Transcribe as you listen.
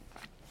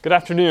Good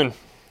afternoon.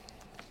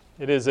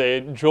 It is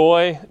a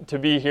joy to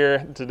be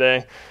here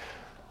today.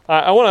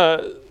 I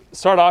want to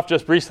start off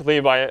just briefly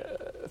by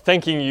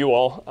thanking you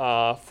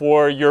all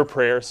for your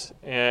prayers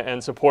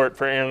and support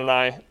for Aaron and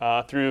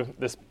I through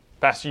this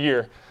past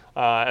year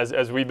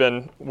as we've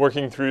been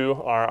working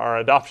through our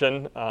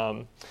adoption.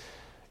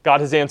 God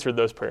has answered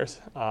those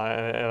prayers,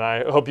 and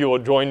I hope you will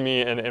join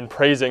me in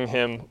praising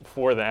Him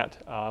for that.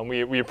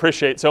 We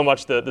appreciate so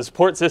much the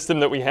support system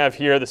that we have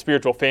here, the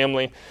spiritual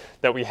family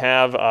that we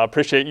have.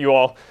 Appreciate you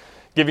all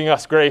giving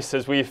us grace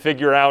as we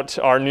figure out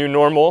our new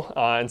normal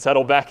and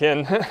settle back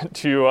in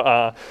to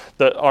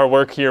our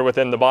work here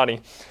within the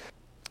body.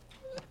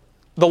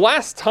 The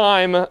last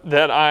time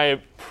that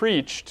I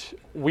preached,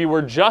 we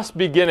were just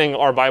beginning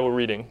our Bible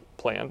reading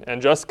plan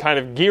and just kind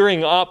of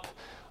gearing up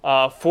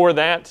for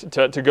that,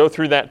 to go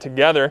through that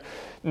together.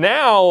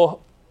 Now,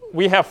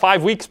 we have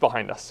 5 weeks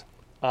behind us.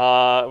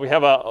 We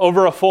have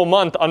over a full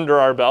month under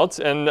our belts,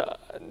 and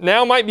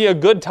now might be a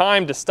good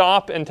time to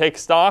stop and take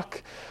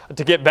stock,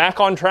 to get back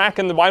on track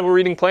in the Bible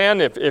reading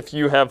plan if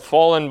you have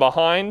fallen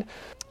behind.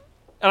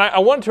 And I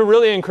want to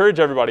really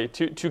encourage everybody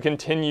to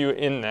continue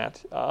in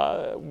that.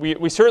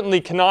 We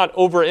certainly cannot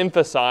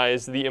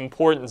overemphasize the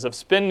importance of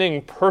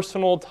spending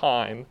personal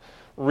time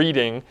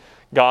reading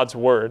God's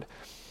Word.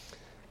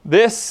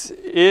 This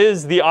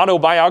is the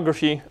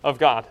autobiography of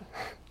God.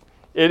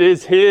 It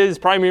is His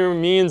primary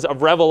means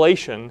of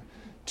revelation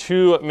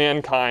to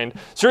mankind.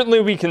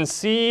 Certainly we can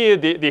see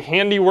the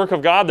handiwork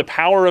of God, the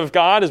power of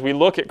God as we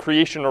look at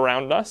creation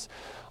around us.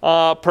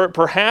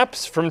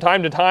 Perhaps from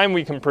time to time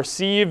we can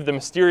perceive the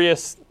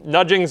mysterious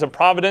nudgings of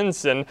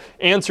providence and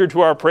answer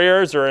to our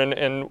prayers or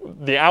in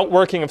the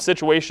outworking of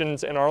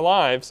situations in our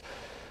lives.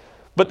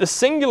 But the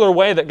singular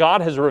way that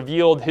God has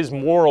revealed His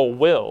moral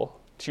will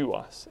to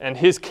us and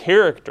His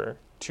character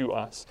to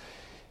us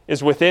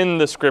is within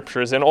the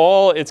Scriptures in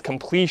all its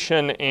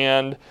completion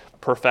and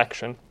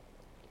perfection.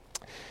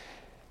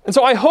 And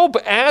so I hope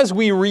as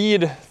we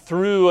read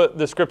through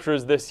the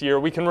Scriptures this year,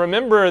 we can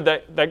remember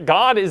that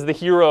God is the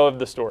hero of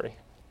the story.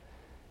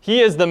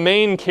 He is the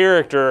main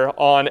character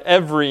on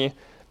every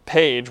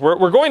page.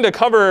 We're going to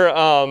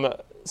cover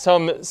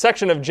some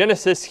section of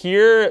Genesis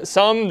here,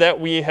 some that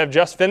we have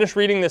just finished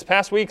reading this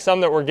past week,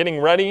 some that we're getting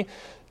ready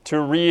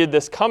to read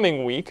this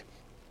coming week.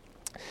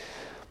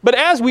 But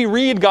as we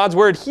read God's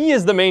Word, He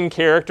is the main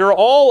character.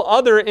 All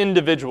other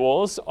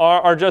individuals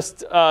are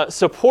just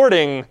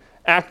supporting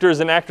actors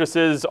and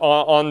actresses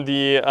on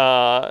the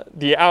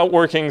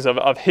outworkings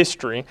of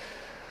history.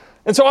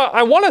 And so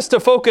I want us to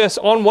focus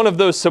on one of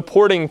those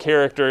supporting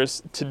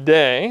characters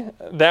today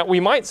that we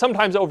might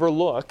sometimes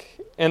overlook,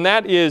 and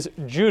that is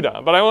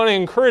Judah. But I want to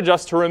encourage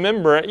us to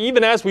remember,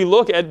 even as we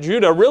look at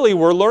Judah, really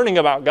we're learning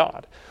about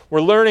God.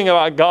 We're learning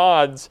about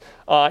God's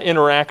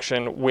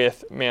interaction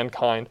with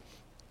mankind.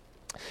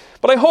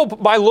 But I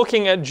hope by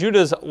looking at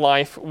Judah's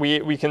life,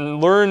 we can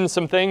learn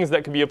some things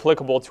that can be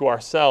applicable to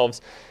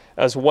ourselves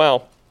as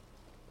well.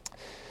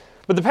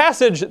 But the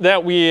passage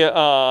that we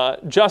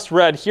just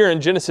read here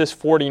in Genesis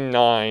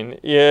 49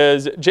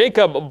 is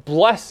Jacob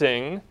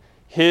blessing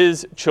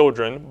his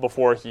children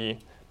before he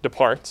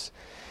departs.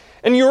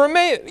 And you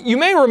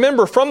may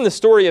remember from the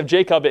story of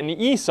Jacob and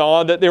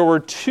Esau that there were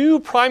two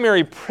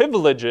primary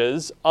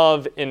privileges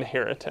of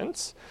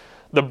inheritance: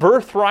 the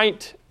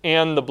birthright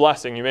and the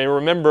blessing. You may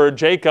remember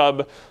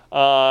Jacob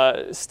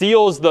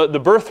steals the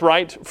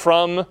birthright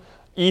from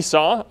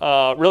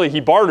Esau. Really, he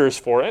barters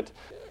for it,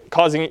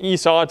 causing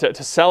Esau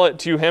to sell it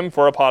to him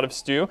for a pot of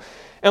stew.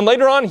 And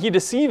later on, he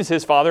deceives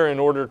his father in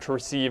order to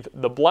receive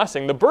the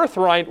blessing. The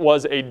birthright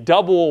was a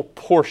double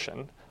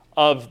portion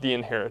of the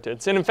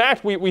inheritance. And in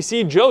fact, we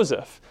see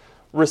Joseph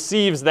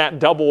receives that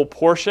double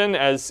portion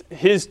as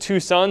his two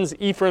sons,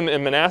 Ephraim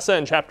and Manasseh,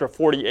 in chapter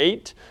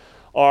 48,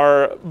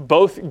 are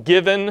both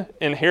given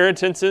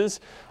inheritances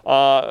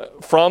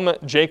from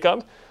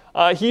Jacob.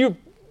 He,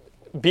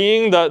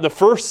 being the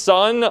first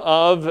son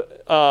of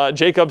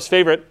Jacob's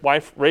favorite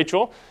wife,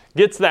 Rachel,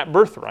 gets that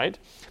birthright.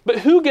 But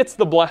who gets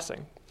the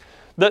blessing?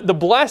 The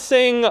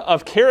blessing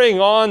of carrying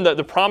on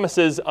the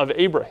promises of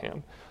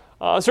Abraham.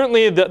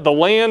 Certainly the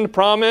land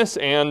promise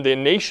and the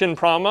nation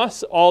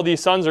promise, all these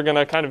sons are going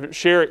to kind of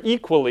share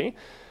equally.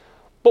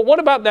 But what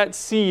about that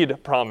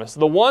seed promise?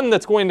 The one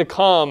that's going to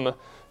come,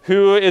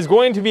 who is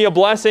going to be a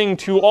blessing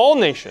to all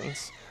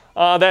nations.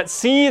 That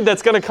seed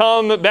that's going to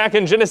come back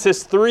in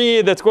Genesis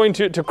 3 that's going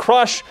to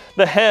crush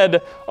the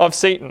head of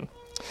Satan.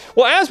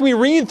 Well, as we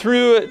read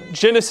through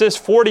Genesis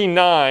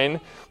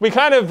 49, we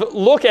kind of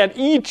look at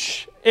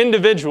each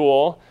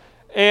individual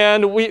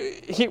and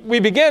we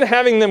begin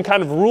having them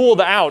kind of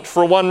ruled out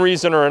for one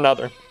reason or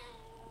another.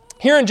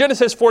 Here in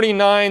Genesis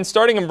 49,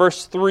 starting in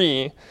verse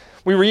 3,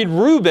 we read,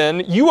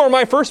 "Reuben, you are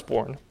my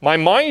firstborn, my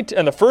might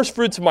and the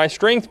firstfruits of my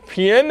strength,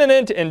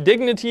 preeminent in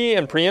dignity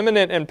and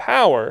preeminent in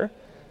power.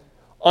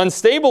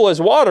 Unstable as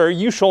water,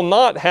 you shall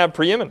not have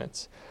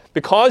preeminence.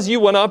 Because you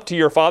went up to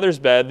your father's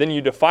bed, then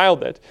you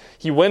defiled it.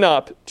 He went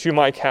up to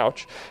my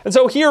couch." And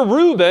so here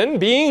Reuben,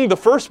 being the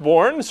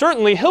firstborn,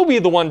 certainly he'll be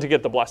the one to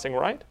get the blessing,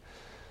 right?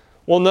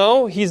 Well,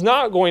 no, he's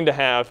not going to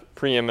have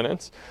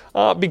preeminence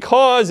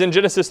because in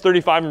Genesis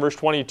 35 and verse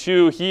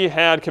 22, he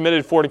had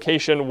committed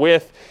fornication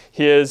with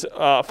his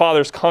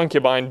father's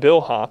concubine,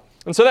 Bilhah.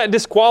 And so that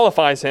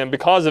disqualifies him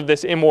because of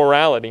this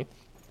immorality.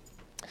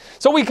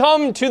 So we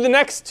come to the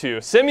next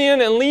two,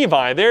 Simeon and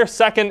Levi. They're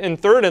second and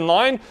third in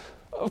line.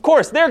 Of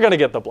course, they're going to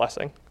get the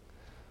blessing.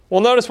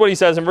 Well, notice what he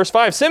says in verse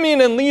 5. Simeon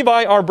and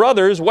Levi are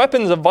brothers.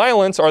 Weapons of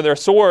violence are their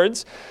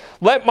swords.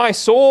 Let my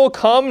soul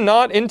come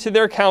not into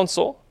their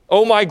counsel.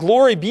 O my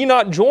glory, be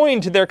not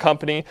joined to their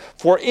company.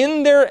 For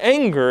in their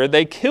anger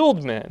they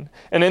killed men,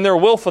 and in their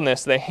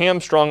willfulness they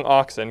hamstrung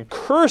oxen.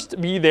 Cursed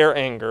be their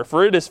anger,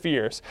 for it is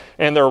fierce,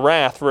 and their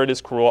wrath, for it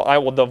is cruel. I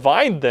will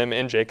divide them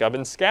in Jacob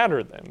and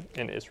scatter them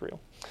in Israel.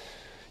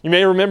 You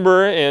may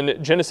remember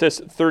in Genesis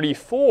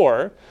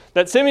 34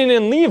 that Simeon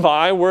and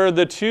Levi were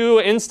the two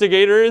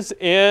instigators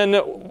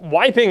in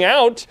wiping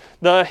out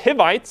the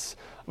Hivites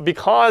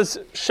because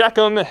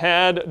Shechem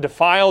had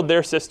defiled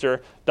their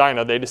sister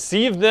Dinah. They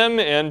deceived them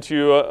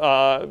into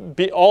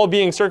all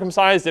being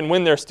circumcised, and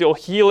when they're still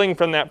healing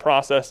from that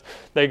process,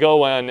 they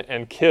go in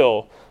and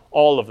kill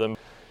all of them.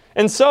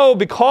 And so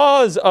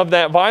because of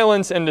that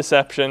violence and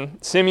deception,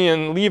 Simeon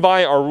and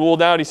Levi are ruled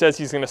out. He says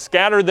he's going to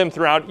scatter them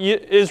throughout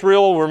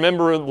Israel.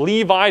 Remember,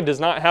 Levi does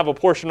not have a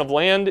portion of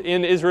land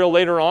in Israel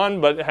later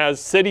on, but has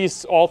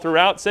cities all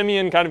throughout.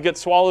 Simeon kind of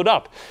gets swallowed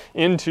up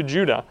into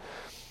Judah.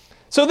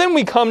 So then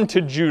we come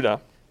to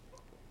Judah.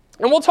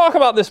 And we'll talk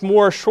about this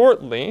more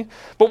shortly,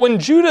 but when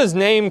Judah's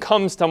name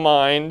comes to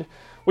mind,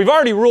 we've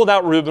already ruled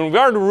out Reuben, we've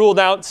already ruled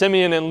out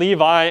Simeon and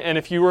Levi, and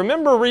if you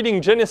remember reading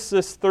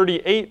Genesis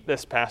 38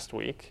 this past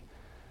week,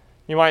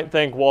 you might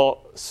think,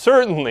 well,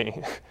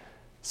 certainly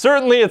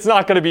it's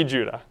not going to be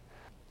Judah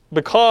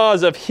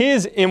because of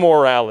his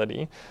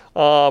immorality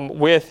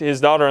with his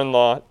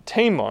daughter-in-law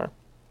Tamar.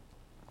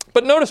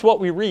 But notice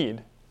what we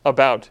read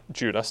about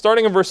Judah,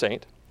 starting in verse 8.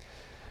 It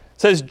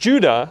says,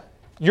 Judah,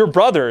 your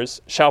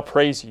brothers shall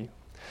praise you.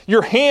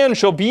 Your hand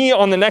shall be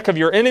on the neck of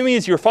your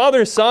enemies. Your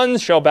father's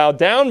sons shall bow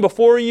down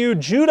before you.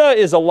 Judah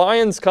is a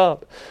lion's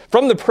cub.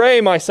 From the prey,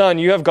 my son,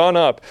 you have gone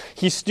up.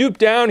 He stooped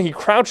down. He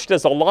crouched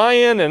as a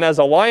lion and as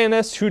a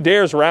lioness. Who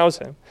dares rouse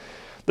him?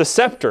 The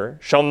scepter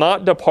shall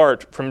not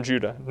depart from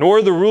Judah,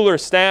 nor the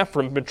ruler's staff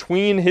from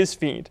between his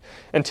feet,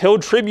 until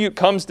tribute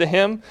comes to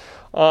him,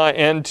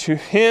 and to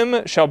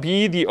him shall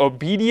be the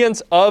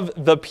obedience of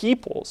the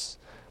peoples.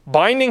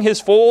 Binding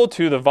his foal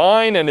to the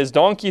vine and his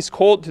donkey's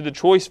colt to the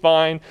choice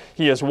vine,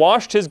 he has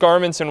washed his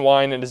garments in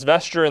wine and his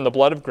vesture in the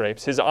blood of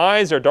grapes. His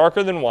eyes are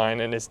darker than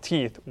wine and his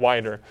teeth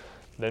whiter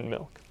than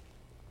milk.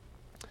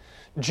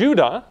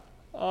 Judah,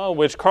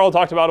 which Carl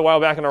talked about a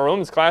while back in our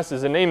Romans class,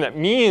 is a name that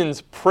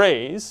means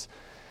praise.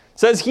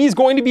 Says he's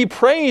going to be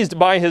praised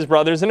by his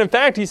brothers. And in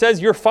fact, he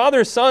says, your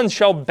father's sons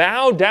shall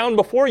bow down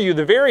before you.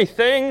 The very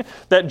thing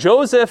that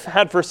Joseph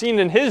had foreseen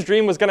in his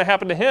dream was going to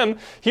happen to him,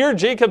 here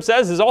Jacob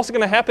says is also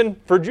going to happen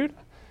for Judah.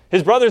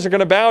 His brothers are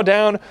going to bow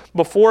down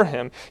before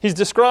him. He's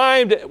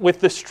described with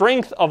the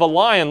strength of a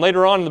lion.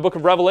 Later on in the book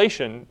of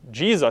Revelation,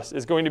 Jesus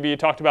is going to be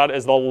talked about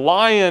as the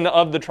Lion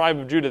of the tribe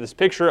of Judah, this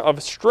picture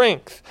of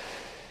strength.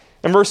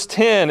 In verse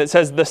 10, it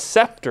says, the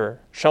scepter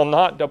shall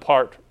not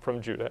depart from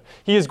Judah.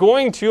 He is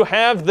going to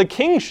have the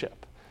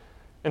kingship.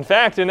 In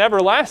fact, an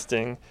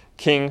everlasting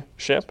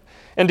kingship.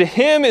 And to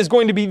him is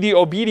going to be the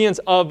obedience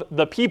of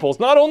the peoples.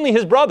 Not only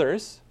his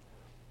brothers,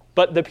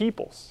 but the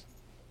peoples.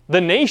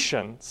 The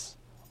nations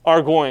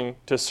are going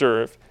to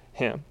serve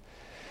him.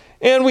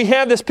 And we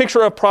have this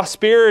picture of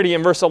prosperity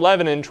in verse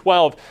 11 and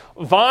 12.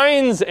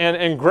 Vines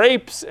and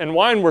grapes and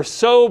wine were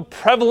so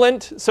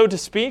prevalent, so to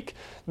speak,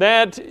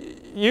 that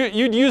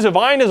you'd use a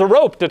vine as a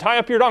rope to tie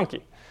up your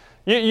donkey.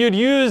 You'd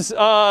use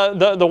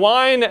the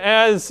wine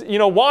as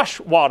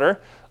wash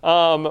water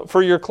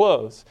for your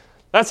clothes.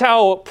 That's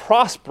how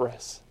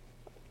prosperous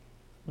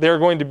they're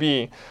going to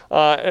be.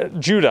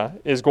 Judah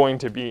is going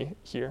to be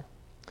here.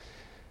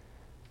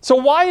 So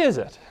why is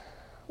it?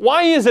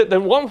 Why is it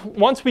that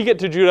once we get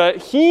to Judah,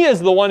 he is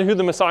the one who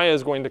the Messiah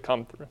is going to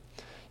come through?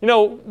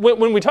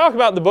 When we talk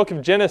about the book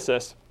of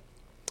Genesis,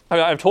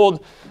 I've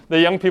told the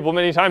young people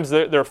many times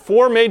there are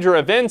four major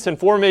events and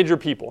four major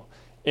people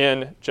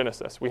in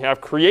Genesis. We have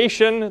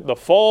creation, the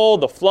fall,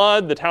 the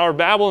flood, the Tower of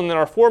Babel, and then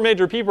our four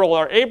major people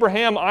are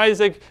Abraham,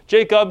 Isaac,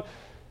 Jacob,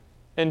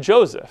 and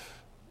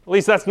Joseph. At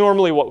least that's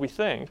normally what we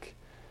think.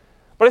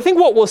 But I think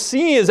what we'll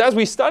see is as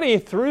we study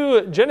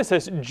through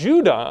Genesis,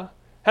 Judah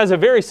has a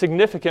very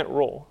significant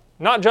role,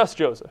 not just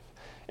Joseph.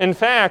 In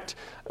fact,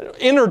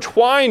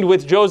 intertwined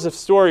with Joseph's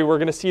story, we're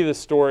going to see the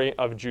story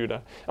of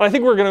Judah. And I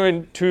think we're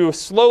going to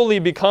slowly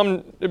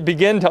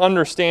begin to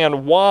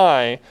understand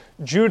why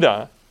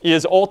Judah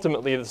is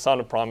ultimately the son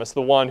of promise,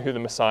 the one who the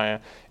Messiah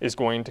is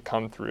going to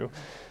come through.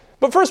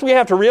 But first we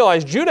have to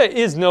realize Judah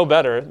is no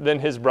better than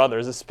his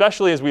brothers,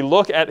 especially as we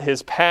look at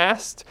his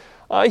past.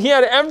 He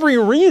had every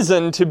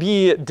reason to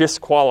be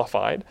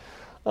disqualified.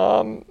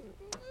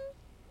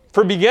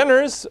 For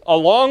beginners,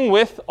 along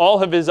with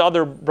all of his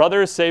other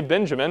brothers, save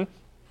Benjamin,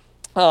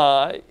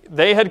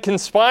 they had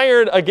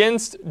conspired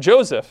against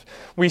Joseph.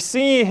 We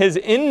see his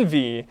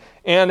envy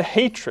and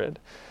hatred.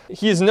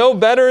 He is no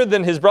better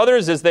than his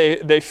brothers as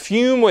they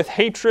fume with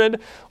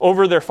hatred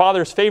over their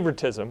father's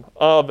favoritism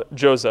of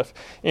Joseph.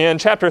 In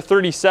chapter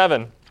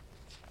 37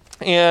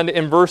 and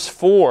in verse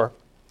 4,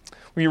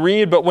 we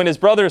read, "But when his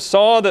brothers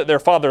saw that their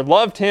father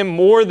loved him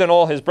more than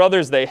all his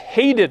brothers, they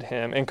hated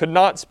him and could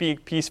not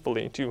speak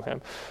peacefully to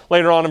him."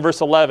 Later on in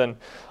verse 11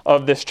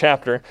 of this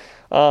chapter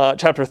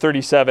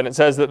 37, it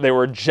says that they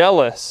were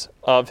jealous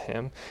of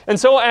him. And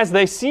so as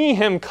they see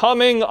him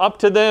coming up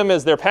to them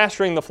as they're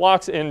pasturing the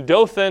flocks in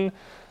Dothan,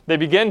 they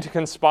begin to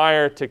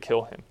conspire to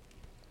kill him.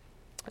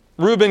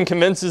 Reuben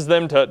convinces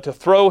them to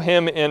throw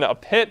him in a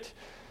pit.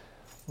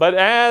 But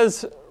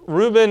as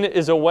Reuben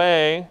is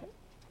away,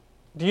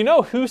 do you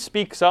know who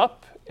speaks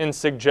up and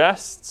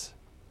suggests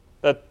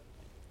that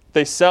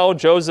they sell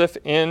Joseph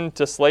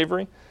into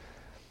slavery?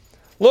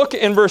 Look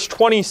in verse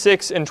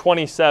 26 and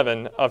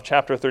 27 of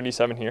chapter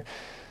 37 here.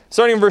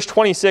 Starting in verse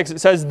 26, it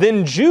says,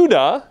 "Then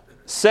Judah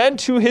said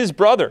to his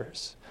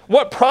brothers,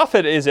 'What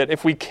profit is it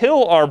if we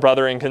kill our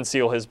brother and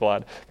conceal his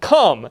blood?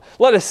 Come,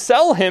 let us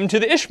sell him to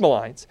the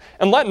Ishmaelites,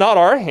 and let not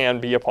our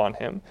hand be upon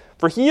him,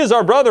 for he is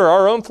our brother,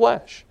 our own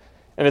flesh.'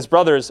 And his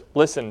brothers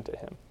listened to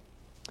him."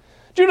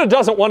 Judah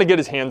doesn't want to get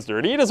his hands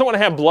dirty. He doesn't want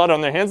to have blood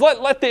on their hands.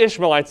 Let the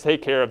Ishmaelites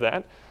take care of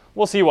that.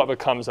 We'll see what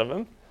becomes of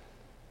him.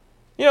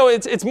 You know,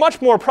 it's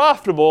much more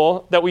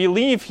profitable that we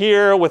leave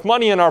here with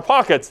money in our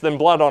pockets than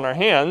blood on our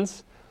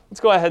hands. Let's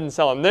go ahead and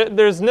sell him.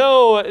 There's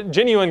no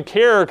genuine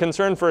care or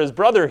concern for his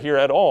brother here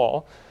at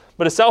all,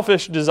 but a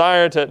selfish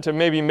desire to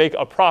maybe make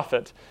a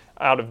profit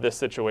out of this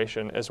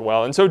situation as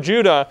well. And so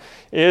Judah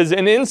is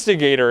an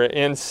instigator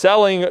in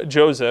selling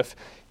Joseph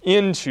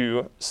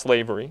into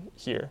slavery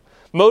here,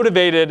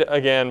 motivated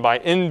again by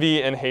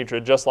envy and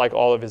hatred, just like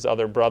all of his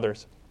other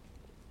brothers.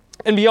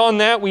 And beyond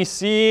that, we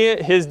see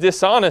his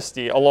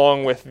dishonesty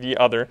along with the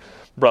other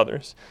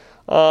brothers.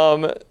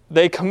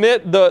 They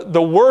commit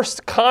the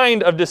worst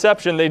kind of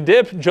deception. They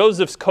dip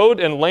Joseph's coat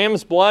in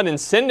lamb's blood and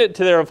send it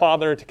to their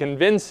father to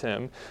convince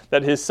him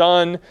that his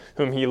son,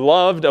 whom he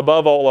loved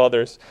above all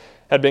others,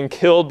 had been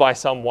killed by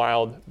some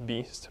wild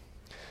beast.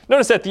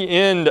 Notice at the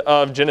end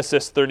of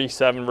Genesis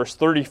 37, verse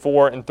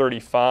 34 and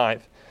 35,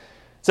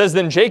 it says,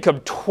 "Then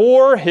Jacob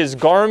tore his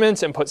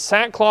garments and put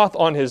sackcloth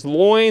on his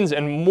loins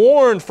and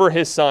mourned for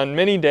his son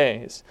many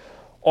days.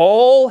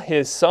 All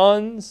his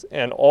sons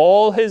and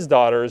all his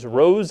daughters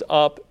rose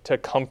up to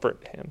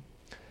comfort him.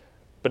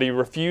 But he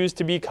refused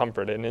to be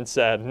comforted and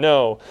said,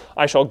 'No,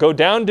 I shall go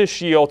down to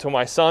Sheol to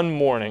my son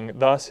mourning.'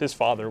 Thus his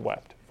father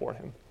wept for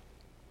him."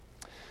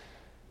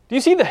 Do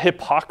you see the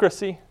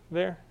hypocrisy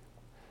there?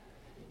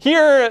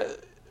 Here,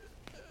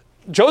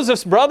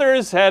 Joseph's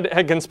brothers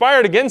had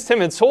conspired against him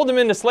and sold him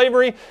into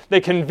slavery. They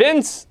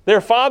convince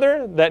their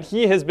father that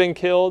he has been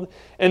killed.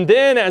 And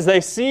then as they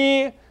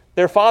see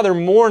their father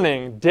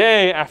mourning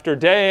day after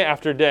day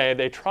after day,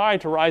 they try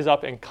to rise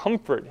up and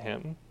comfort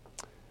him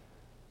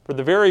for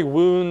the very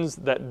wounds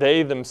that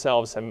they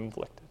themselves have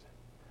inflicted,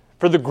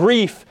 for the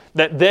grief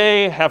that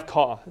they have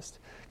caused.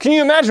 Can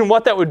you imagine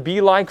what that would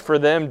be like for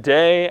them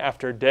day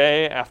after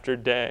day after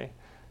day,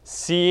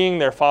 seeing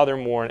their father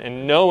mourn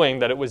and knowing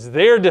that it was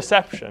their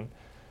deception,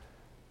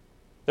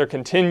 their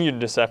continued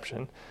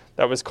deception,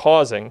 that was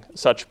causing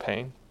such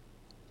pain?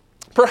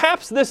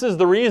 Perhaps this is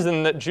the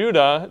reason that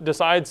Judah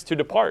decides to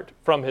depart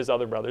from his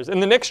other brothers. In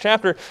the next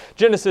chapter,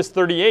 Genesis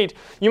 38,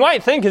 you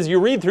might think as you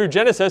read through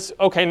Genesis,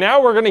 okay,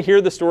 now we're going to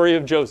hear the story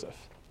of Joseph.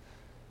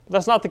 But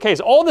that's not the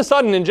case. All of a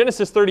sudden in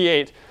Genesis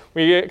 38,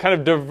 we kind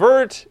of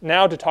divert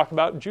now to talk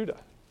about Judah.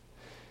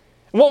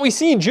 And what we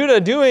see Judah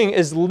doing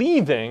is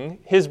leaving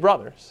his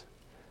brothers.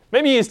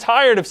 Maybe he's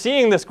tired of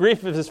seeing this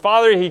grief of his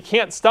father. He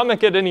can't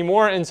stomach it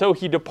anymore, and so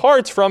he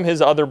departs from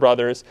his other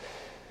brothers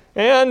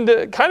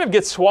and kind of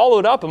gets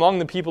swallowed up among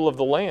the people of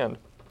the land.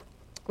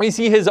 We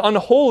see his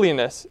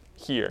unholiness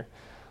here.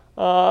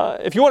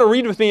 If you want to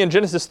read with me in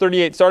Genesis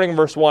 38, starting in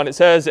verse 1, it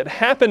says, "It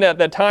happened at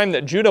that time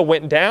that Judah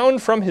went down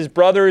from his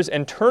brothers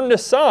and turned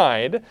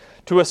aside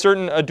to a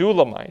certain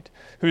Adullamite,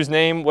 whose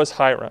name was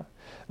Hira.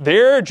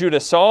 There Judah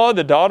saw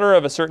the daughter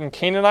of a certain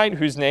Canaanite,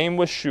 whose name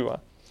was Shua.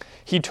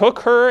 He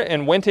took her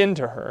and went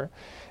into her,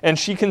 and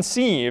she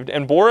conceived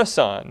and bore a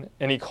son,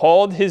 and he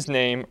called his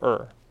name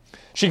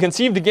She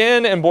conceived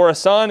again and bore a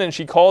son, and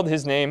she called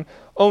his name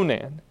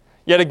Onan.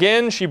 Yet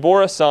again she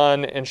bore a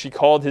son, and she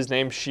called his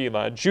name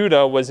Shelah.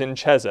 Judah was in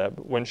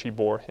Chezib when she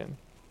bore him."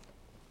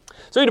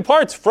 So he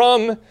departs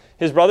from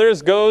his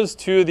brothers, goes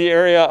to the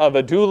area of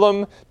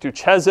Adullam, to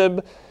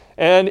Chezib,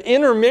 and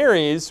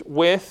intermarries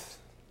with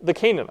the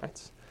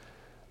Canaanites.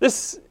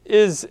 This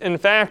is, in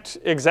fact,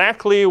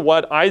 exactly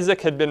what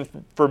Isaac had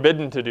been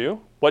forbidden to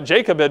do, what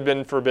Jacob had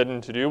been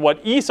forbidden to do, what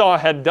Esau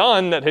had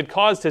done that had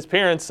caused his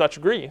parents such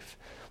grief,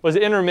 was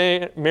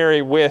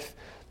intermarry with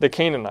the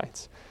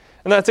Canaanites.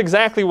 And that's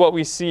exactly what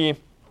we see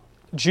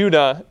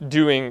Judah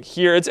doing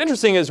here. It's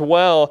interesting as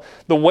well,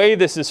 the way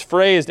this is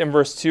phrased in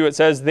verse 2. It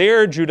says,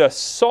 "There Judah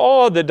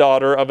saw the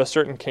daughter of a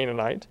certain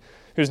Canaanite,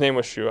 whose name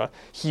was Shua.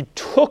 He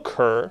took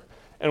her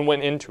and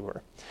went into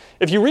her.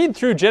 If you read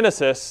through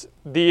Genesis,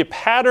 the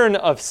pattern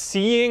of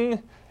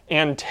seeing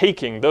and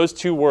taking, those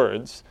two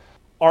words,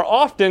 are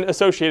often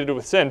associated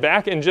with sin.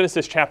 Back in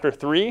Genesis chapter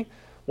 3,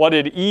 what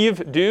did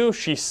Eve do?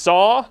 She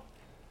saw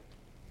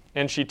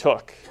and she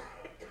took.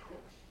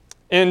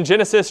 In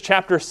Genesis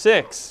chapter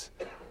 6,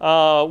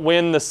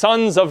 when the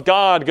sons of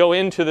God go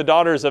into the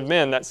daughters of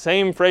men, that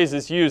same phrase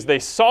is used. They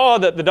saw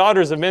that the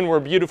daughters of men were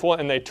beautiful,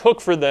 and they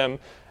took for them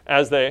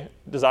as they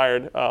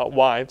desired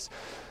wives.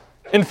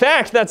 In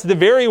fact, that's the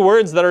very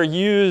words that are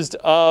used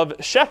of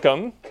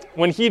Shechem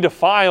when he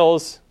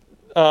defiles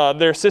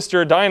their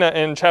sister Dinah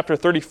in chapter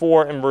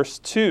 34 and verse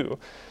 2.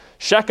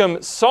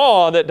 Shechem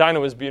saw that Dinah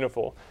was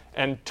beautiful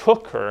and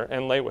took her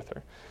and lay with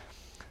her.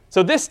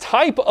 So this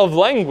type of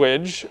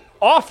language,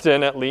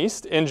 often at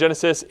least in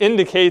Genesis,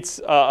 indicates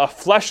a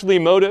fleshly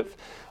motive.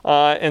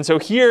 And so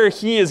here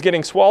he is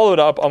getting swallowed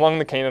up among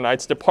the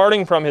Canaanites,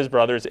 departing from his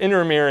brothers,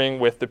 intermarrying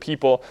with the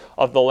people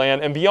of the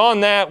land. And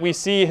beyond that, we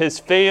see his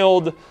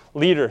failed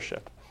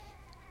leadership.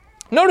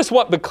 Notice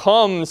what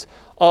becomes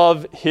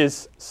of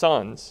his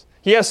sons.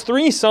 He has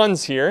 3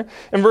 sons here.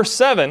 In verse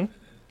 7,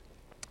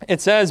 it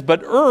says,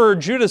 "But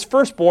Judah's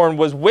firstborn,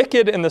 was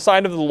wicked in the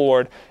sight of the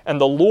Lord, and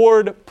the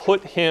Lord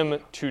put him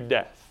to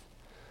death."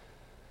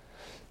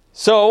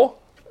 So,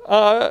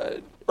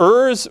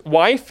 Er's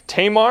wife,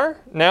 Tamar,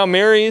 now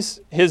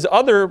marries his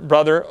other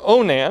brother,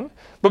 Onan.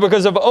 But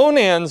because of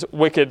Onan's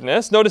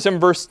wickedness, notice in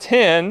verse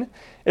 10,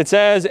 it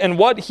says, "And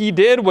what he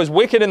did was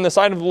wicked in the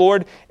sight of the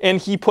Lord, and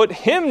he put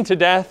him to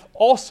death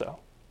also."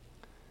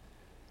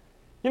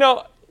 You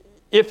know,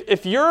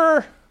 if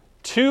your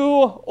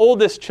 2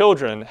 oldest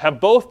children have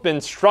both been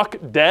struck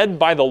dead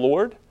by the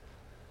Lord,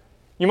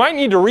 you might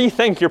need to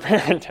rethink your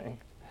parenting.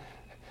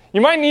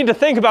 You might need to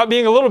think about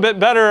being a little bit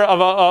better of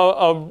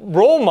a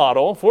role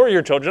model for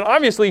your children.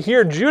 Obviously,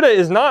 here, Judah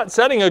is not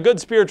setting a good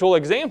spiritual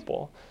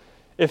example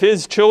if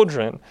his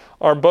children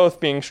are both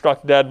being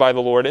struck dead by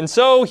the Lord. And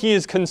so he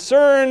is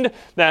concerned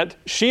that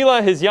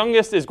Shelah, his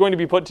youngest, is going to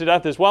be put to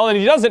death as well. And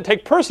he doesn't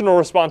take personal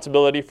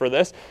responsibility for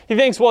this. He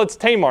thinks, well, it's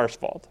Tamar's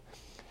fault.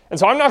 And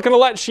so I'm not going to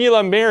let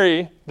Shelah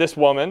marry this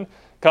woman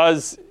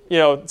because,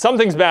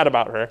 something's bad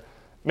about her.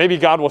 Maybe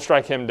God will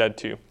strike him dead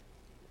too.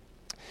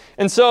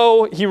 And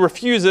so he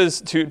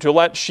refuses to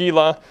let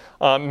Shelah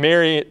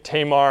marry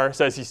Tamar,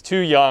 says he's too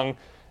young,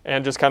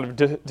 and just kind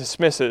of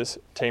dismisses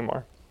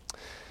Tamar.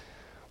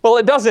 Well,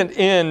 it doesn't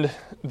end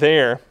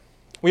there.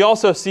 We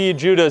also see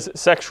Judah's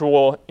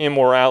sexual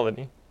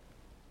immorality.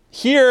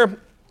 Here,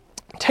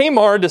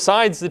 Tamar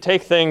decides to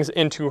take things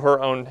into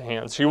her own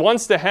hands. She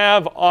wants to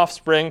have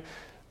offspring.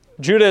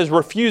 Judah is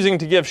refusing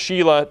to give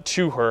Shelah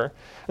to her.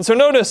 And so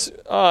notice,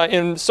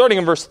 starting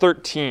in verse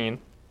 13,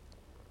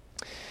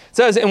 it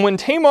says, "And when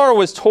Tamar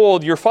was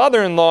told, 'Your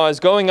father-in-law is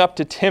going up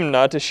to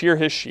Timnah to shear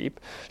his sheep,'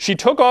 she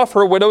took off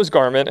her widow's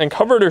garment and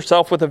covered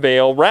herself with a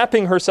veil,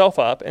 wrapping herself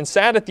up, and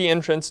sat at the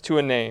entrance to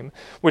Enaim,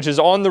 which is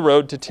on the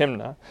road to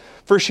Timnah.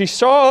 For she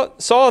saw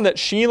that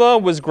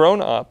Shelah was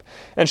grown up,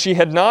 and she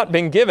had not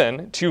been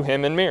given to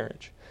him in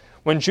marriage.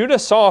 When Judah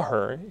saw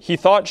her, he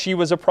thought she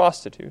was a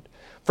prostitute,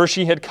 for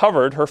she had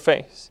covered her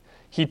face.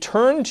 He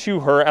turned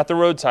to her at the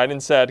roadside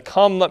and said,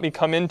 'Come, let me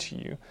come in to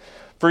you,'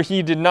 for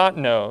he did not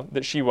know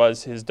that she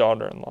was his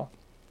daughter-in-law."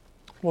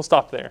 We'll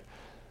stop there.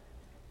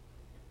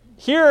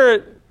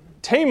 Here,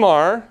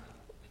 Tamar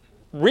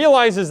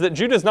realizes that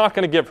Judah's not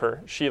going to give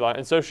her Shelah,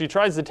 and so she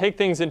tries to take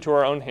things into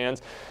her own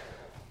hands.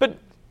 But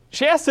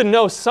she has to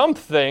know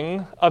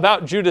something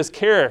about Judah's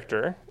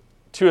character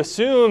to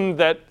assume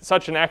that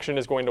such an action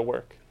is going to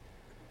work.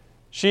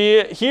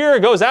 She here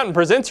goes out and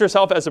presents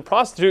herself as a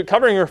prostitute,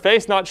 covering her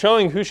face, not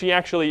showing who she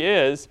actually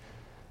is,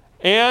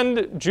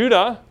 and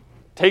Judah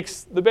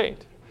takes the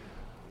bait.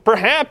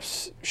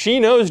 Perhaps she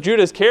knows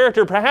Judah's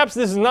character. Perhaps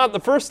this is not the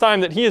first time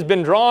that he has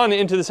been drawn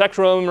into the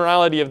sexual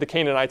immorality of the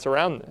Canaanites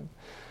around them.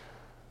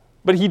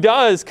 But he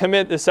does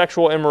commit the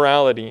sexual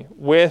immorality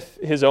with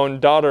his own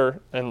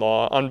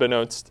daughter-in-law,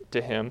 unbeknownst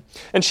to him.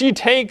 And she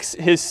takes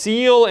his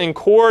seal and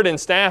cord and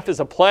staff as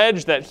a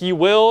pledge that he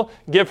will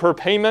give her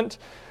payment.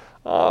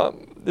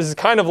 This is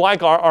kind of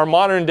like our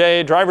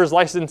modern-day driver's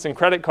license and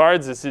credit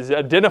cards. This is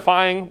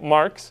identifying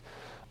marks.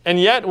 And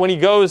yet, when he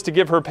goes to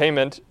give her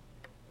payment,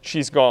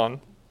 she's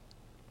gone.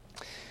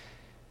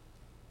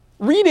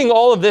 Reading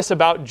all of this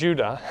about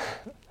Judah,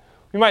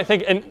 we might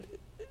think, and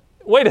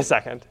wait a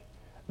second,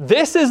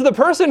 this is the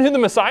person who the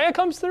Messiah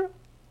comes through?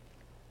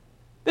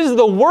 This is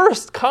the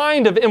worst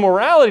kind of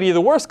immorality,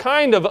 the worst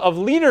kind of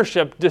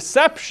leadership,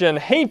 deception,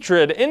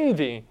 hatred,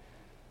 envy.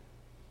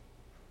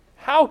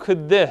 How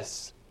could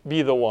this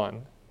be the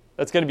one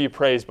that's going to be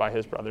praised by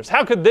his brothers?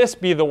 How could this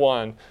be the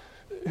one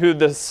who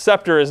the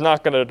scepter is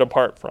not going to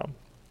depart from?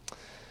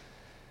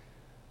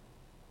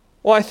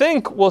 Well, I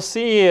think we'll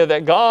see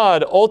that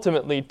God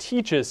ultimately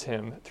teaches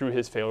him through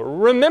his failure.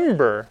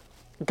 Remember,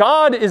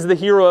 God is the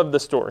hero of the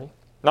story.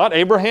 Not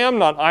Abraham,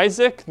 not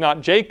Isaac,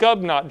 not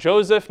Jacob, not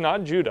Joseph,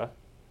 not Judah.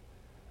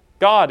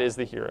 God is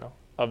the hero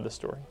of the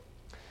story.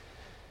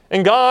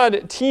 And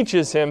God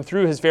teaches him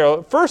through his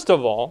failure. First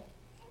of all,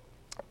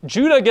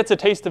 Judah gets a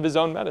taste of his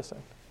own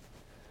medicine.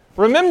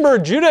 Remember,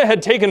 Judah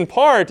had taken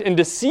part in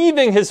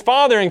deceiving his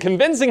father and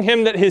convincing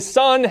him that his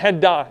son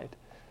had died.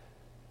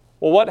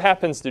 Well, what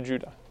happens to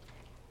Judah?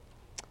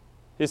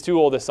 His two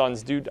oldest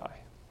sons do die.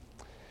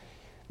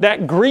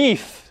 That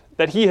grief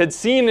that he had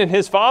seen in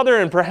his father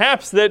and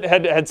perhaps that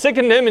had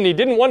sickened him and he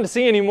didn't want to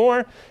see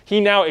anymore, he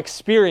now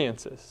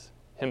experiences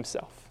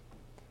himself.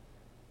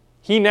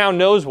 He now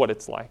knows what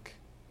it's like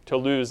to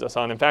lose a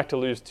son, in fact, to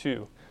lose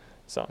two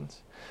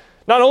sons.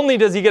 Not only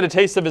does he get a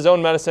taste of his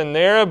own medicine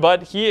there,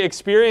 but he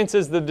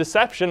experiences the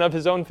deception of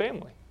his own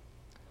family.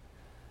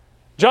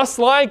 Just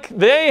like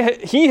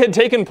he had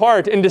taken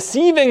part in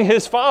deceiving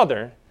his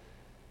father,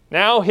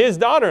 now his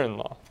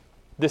daughter-in-law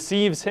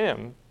deceives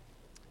him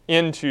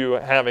into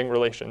having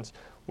relations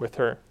with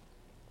her.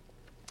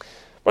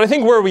 But I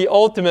think where we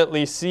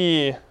ultimately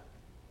see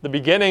the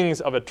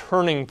beginnings of a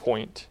turning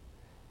point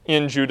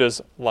in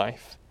Judah's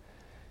life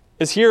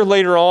is here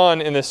later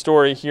on in this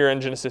story here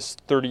in Genesis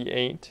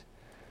 38.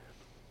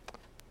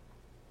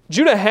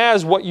 Judah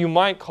has what you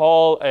might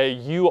call a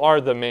 "you are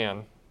the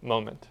man"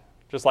 moment,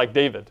 just like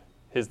David,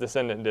 his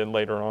descendant, did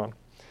later on.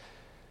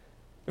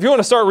 If you want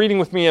to start reading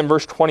with me in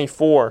verse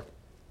 24,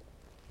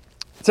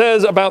 it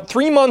says, "About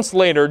 3 months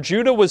later,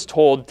 Judah was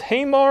told,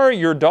 'Tamar,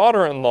 your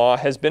daughter-in-law,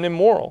 has been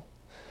immoral.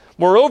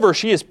 Moreover,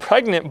 she is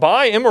pregnant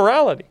by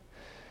immorality.'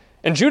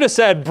 And Judah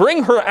said,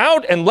 'Bring her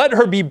out and let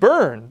her be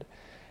burned.'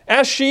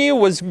 As she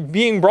was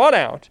being brought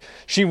out,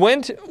 she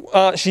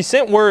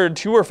sent word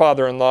to her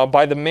father-in-law,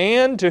 'By the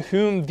man to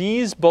whom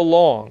these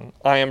belong,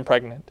 I am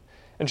pregnant.'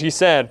 And she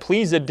said,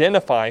 'Please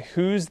identify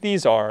whose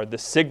these are, the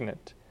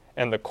signet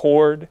and the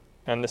cord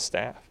and the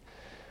staff.'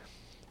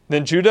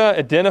 Then Judah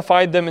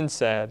identified them and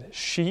said,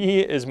 'She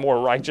is more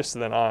righteous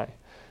than I,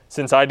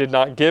 since I did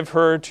not give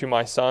her to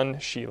my son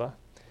Shelah.'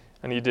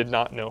 And he did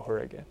not know her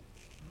again."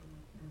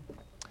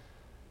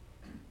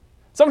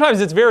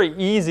 Sometimes it's very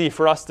easy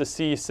for us to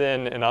see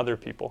sin in other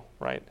people,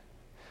 right?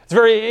 It's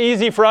very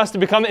easy for us to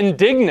become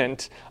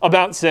indignant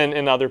about sin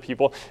in other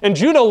people. And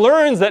Judah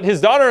learns that his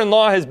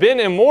daughter-in-law has been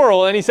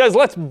immoral, and he says,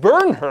 "Let's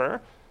burn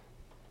her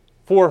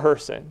for her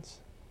sins."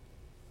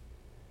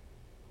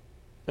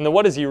 And then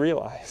what does he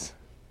realize?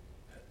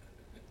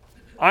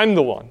 I'm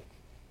the one.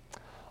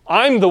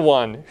 I'm the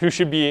one who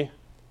should be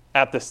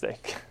at the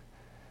stake.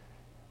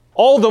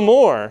 All the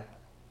more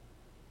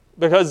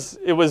because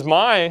it was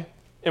my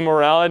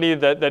immorality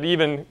that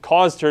even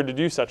caused her to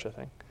do such a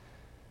thing.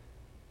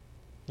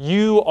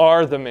 You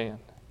are the man.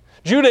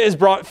 Judah is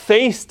brought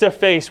face to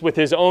face with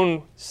his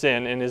own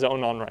sin and his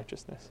own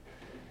unrighteousness.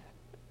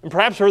 And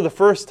perhaps for the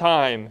first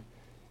time,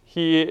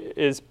 he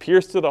is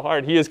pierced to the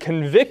heart. He is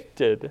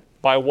convicted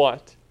by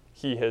what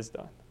he has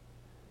done.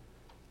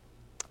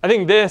 I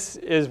think this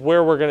is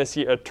where we're going to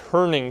see a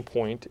turning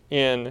point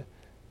in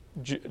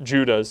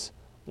Judah's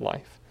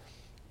life.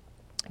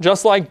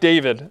 Just like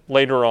David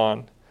later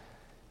on,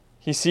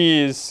 he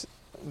sees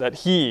that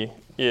he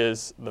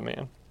is the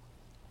man.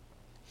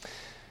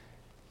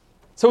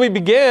 So we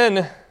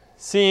begin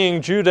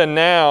seeing Judah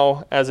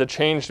now as a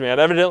changed man,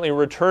 evidently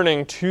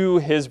returning to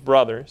his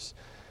brothers.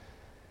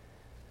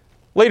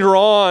 Later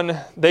on,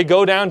 they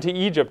go down to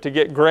Egypt to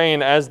get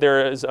grain as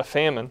there is a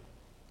famine.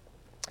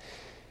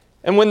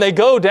 And when they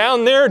go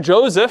down there,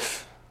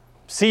 Joseph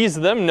sees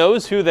them,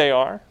 knows who they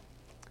are,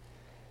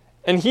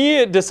 and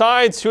he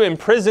decides to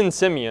imprison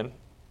Simeon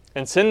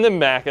and send them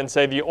back and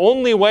say, the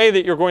only way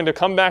that you're going to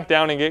come back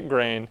down and get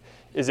grain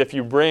is if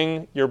you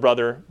bring your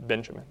brother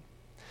Benjamin.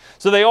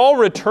 So they all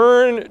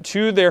return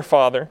to their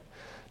father,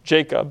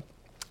 Jacob,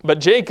 but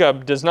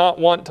Jacob does not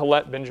want to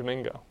let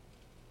Benjamin go,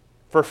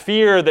 for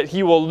fear that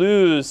he will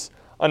lose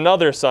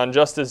another son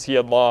just as he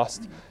had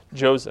lost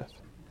Joseph.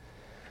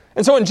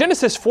 And so in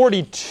Genesis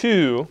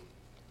 42,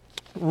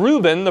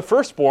 Reuben, the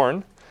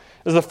firstborn,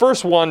 is the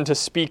first one to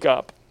speak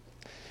up.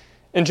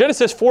 In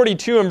Genesis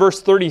 42 and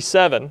verse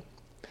 37, it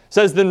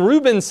says, "Then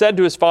Reuben said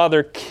to his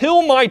father,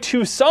 'Kill my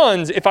 2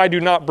 sons if I do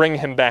not bring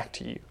him back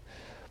to you.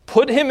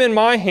 Put him in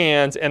my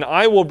hands, and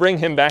I will bring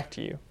him back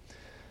to you.'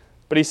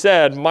 But he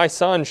said, 'My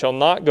son shall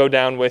not go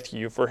down with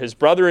you, for his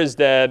brother is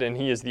dead, and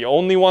he is the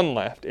only one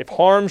left. If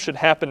harm should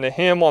happen to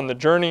him on the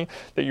journey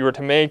that you are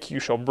to make, you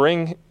shall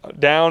bring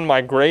down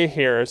my gray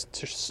hairs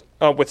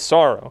with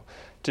sorrow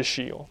to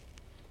Sheol.'"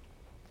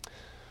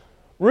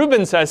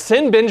 Reuben says,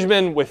 "Send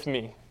Benjamin with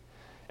me.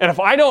 And if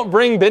I don't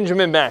bring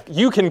Benjamin back,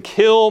 you can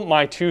kill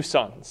my 2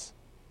 sons.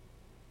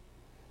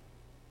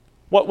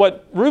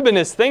 What Reuben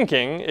is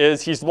thinking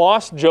is he's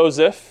lost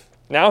Joseph.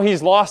 Now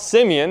he's lost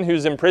Simeon,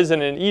 who's in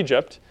prison in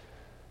Egypt.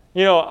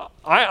 You know,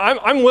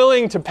 I'm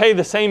willing to pay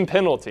the same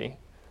penalty,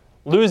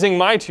 losing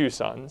my 2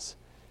 sons,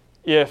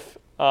 if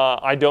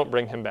I don't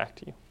bring him back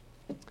to you.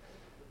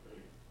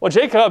 Well,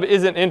 Jacob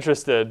isn't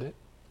interested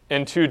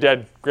in 2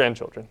 dead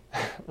grandchildren,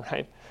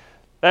 right?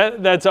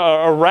 That's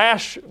a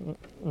rash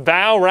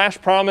vow,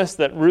 rash promise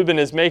that Reuben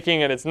is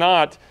making, and it's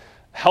not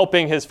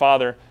helping his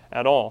father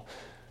at all.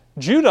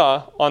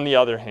 Judah, on the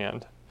other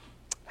hand,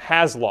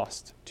 has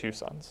lost 2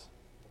 sons.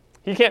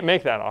 He can't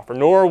make that offer,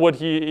 nor would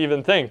he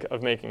even think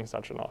of making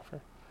such an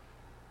offer.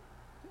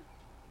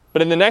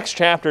 But in the next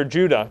chapter,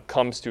 Judah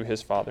comes to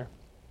his father.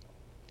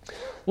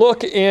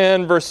 Look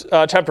in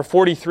chapter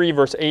 43,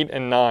 verse 8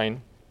 and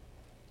 9.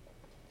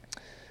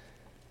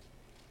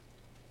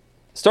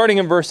 Starting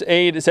in verse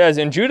 8, it says,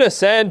 "And Judah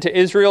said to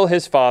Israel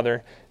his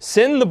father,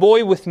 'Send the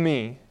boy with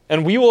me,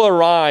 and we will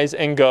arise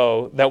and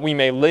go, that we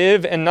may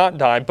live and not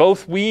die,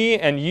 both we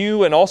and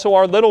you and also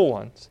our little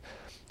ones.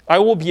 I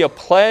will be a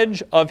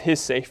pledge of his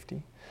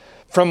safety.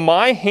 From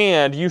my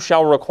hand you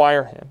shall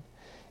require him.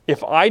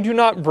 If I do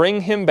not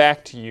bring him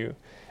back to you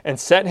and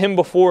set him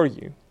before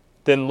you,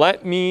 then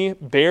let me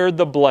bear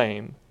the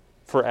blame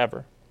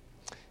forever.'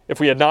 If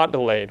we had not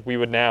delayed, we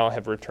would now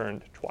have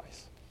returned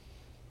twice."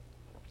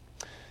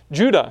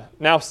 Judah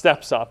now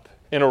steps up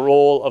in a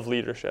role of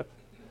leadership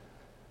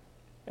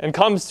and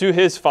comes to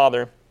his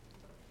father.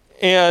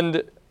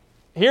 And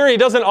here he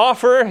doesn't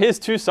offer his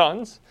two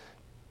sons,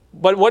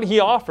 but what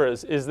he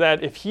offers is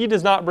that if he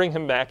does not bring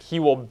him back, he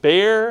will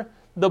bear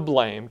the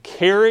blame,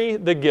 carry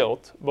the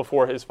guilt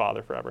before his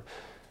father forever.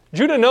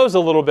 Judah knows a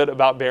little bit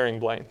about bearing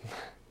blame.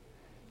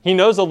 He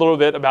knows a little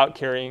bit about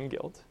carrying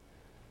guilt.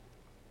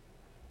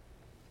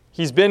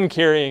 He's been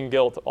carrying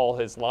guilt all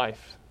his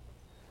life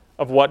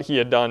of what he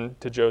had done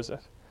to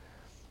Joseph.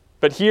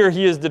 But here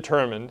he is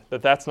determined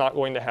that that's not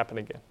going to happen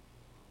again.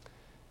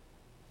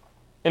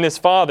 And his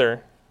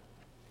father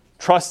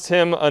trusts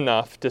him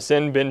enough to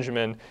send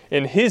Benjamin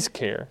in his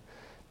care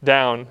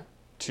down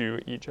to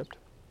Egypt.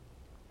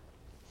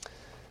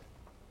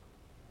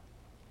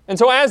 And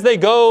so as they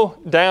go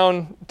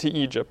down to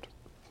Egypt,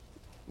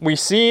 we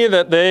see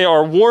that they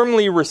are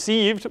warmly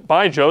received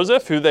by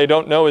Joseph, who they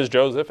don't know is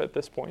Joseph at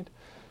this point.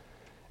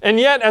 And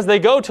yet, as they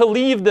go to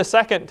leave the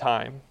second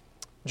time,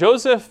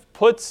 Joseph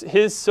puts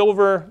his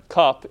silver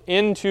cup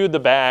into the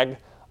bag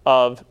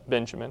of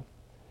Benjamin.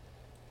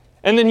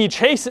 And then he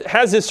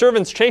has his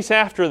servants chase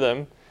after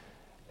them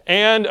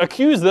and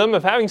accuse them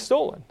of having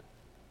stolen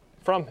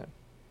from him.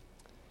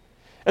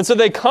 And so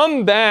they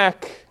come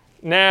back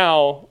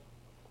now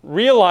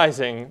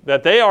realizing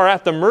that they are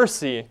at the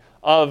mercy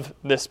of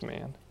this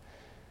man.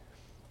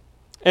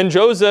 And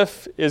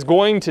Joseph is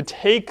going to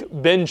take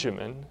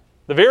Benjamin,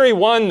 the very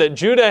one that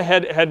Judah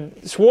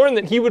had sworn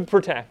that he would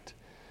protect,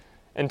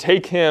 and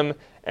take him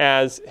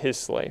as his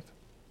slave.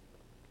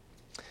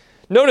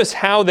 Notice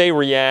how they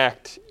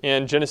react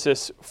in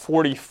Genesis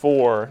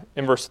 44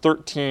 in verse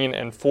 13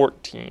 and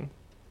 14.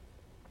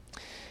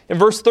 In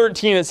verse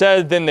 13 it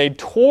says, "Then they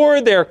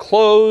tore their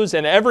clothes,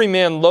 and every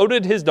man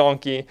loaded his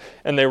donkey,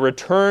 and they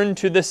returned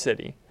to the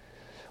city.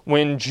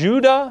 When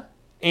Judah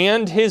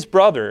and his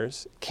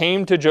brothers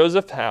came to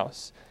Joseph's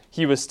house,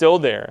 he was still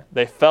there.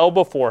 They fell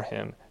before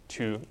him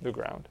to the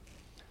ground."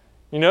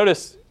 You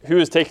notice who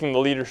is taking the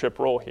leadership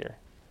role here?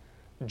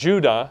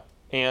 Judah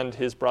and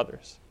his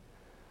brothers.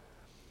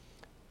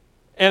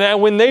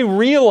 And when they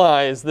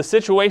realize the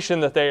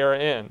situation that they are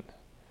in,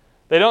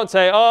 they don't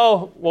say,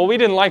 "Oh, well, we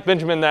didn't like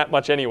Benjamin that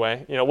much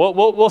anyway.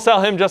 We'll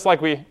sell him just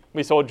like we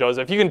sold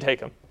Joseph. You can take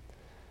him."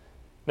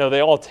 No, they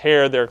all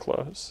tear their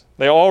clothes.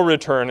 They all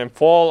return and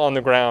fall on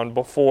the ground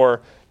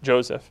before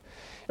Joseph.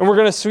 And we're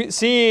going to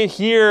see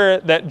here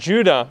that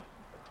Judah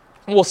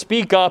will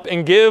speak up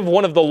and give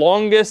one of the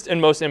longest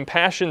and most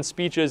impassioned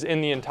speeches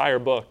in the entire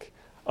book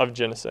of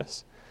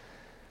Genesis.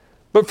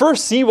 But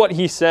first, see what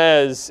he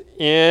says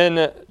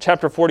in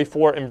chapter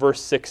 44 and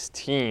verse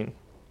 16.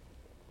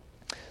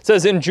 It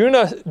says, "And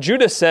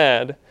Judah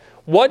said,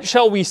 'What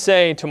shall we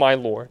say to my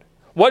Lord?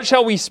 What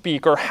shall we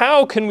speak, or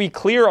how can we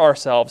clear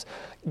ourselves?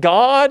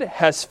 God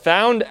has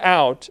found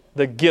out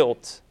the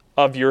guilt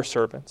of your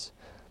servants.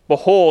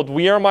 Behold,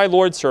 we are my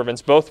Lord's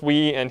servants, both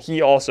we and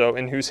he also,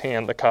 in whose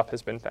hand the cup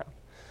has been found.'"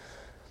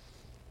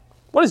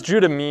 What does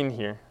Judah mean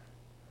here?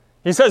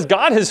 He says,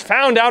 God has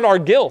found out our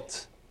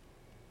guilt.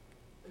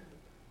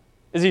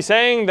 Is he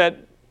saying that,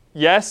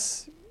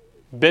 yes,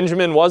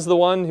 Benjamin was the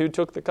one who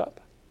took the cup?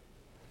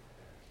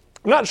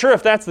 I'm not sure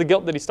if that's the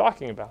guilt that he's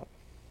talking about.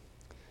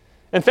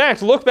 In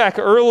fact, look back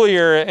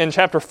earlier in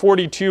chapter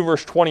 42,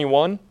 verse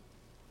 21.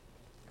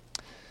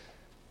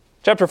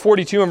 Chapter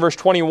 42 and verse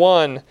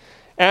 21,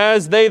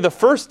 as they the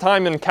first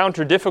time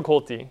encounter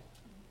difficulty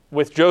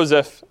with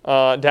Joseph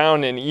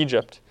down in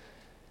Egypt,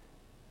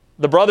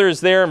 the brothers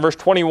there in verse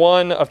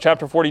 21 of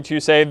chapter 42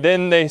 say,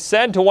 "Then they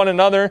said to one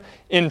another,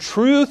 'In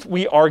truth,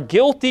 we are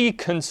guilty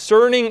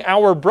concerning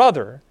our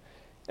brother,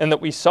 and that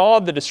we saw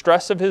the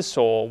distress of his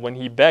soul when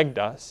he begged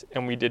us,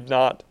 and we did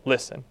not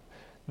listen.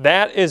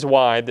 That is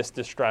why this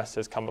distress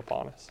has come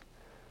upon us.'"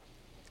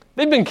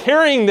 They've been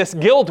carrying this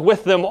guilt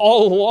with them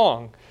all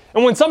along.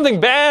 And when something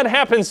bad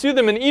happens to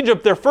them in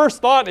Egypt, their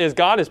first thought is,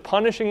 God is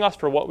punishing us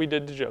for what we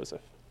did to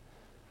Joseph.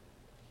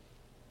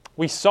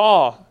 We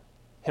saw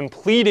him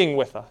pleading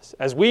with us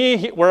as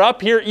we were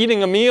up here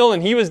eating a meal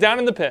and he was down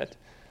in the pit.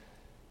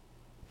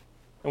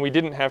 And we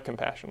didn't have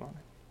compassion on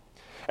him.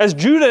 As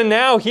Judah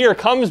now here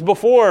comes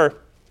before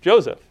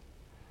Joseph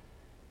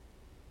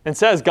and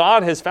says,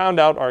 God has found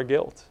out our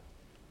guilt,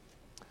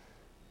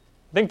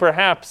 I think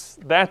perhaps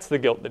that's the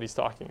guilt that he's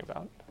talking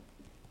about.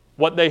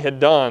 What they had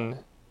done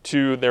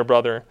to their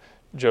brother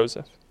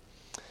Joseph.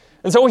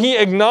 And so he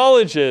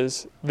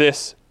acknowledges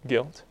this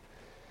guilt.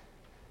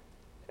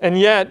 And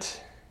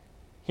yet,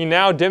 he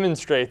now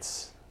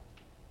demonstrates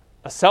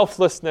a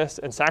selflessness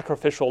and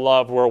sacrificial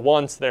love where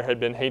once there had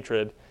been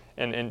hatred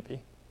and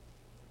envy.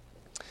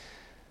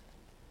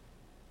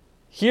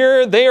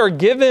 Here they are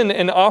given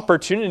an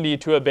opportunity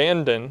to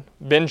abandon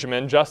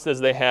Benjamin just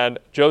as they had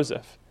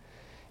Joseph.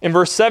 In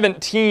verse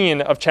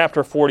 17 of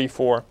chapter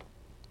 44,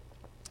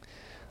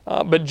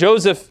 but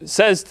Joseph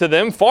says to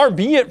them, "Far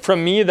be it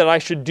from me that I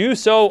should do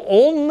so.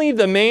 Only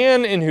the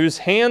man in whose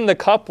hand the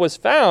cup was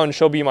found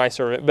shall be my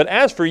servant. But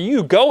as for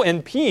you, go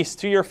in peace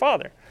to your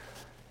father."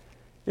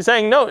 He's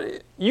saying, no,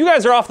 you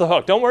guys are off the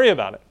hook. Don't worry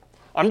about it.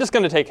 I'm just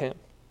going to take him.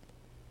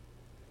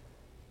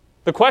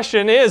 The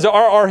question is,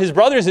 are his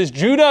brothers, is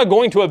Judah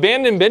going to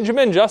abandon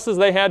Benjamin just as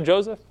they had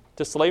Joseph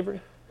to slavery?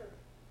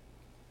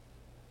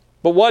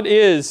 But what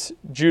is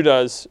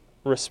Judah's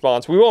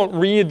response? We won't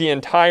read the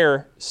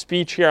entire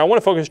speech here. I want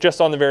to focus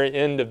just on the very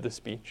end of the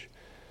speech.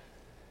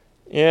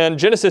 In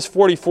Genesis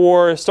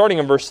 44, starting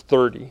in verse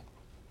 30,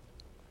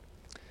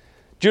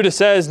 Judah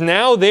says,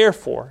 "Now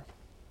therefore,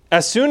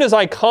 as soon as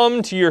I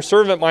come to your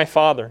servant my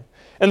father,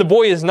 and the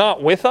boy is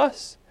not with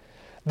us,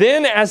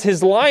 then as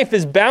his life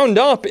is bound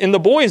up in the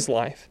boy's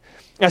life,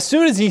 as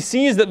soon as he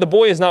sees that the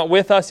boy is not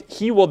with us,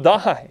 he will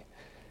die.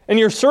 And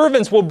your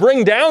servants will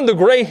bring down the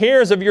gray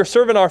hairs of your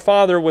servant our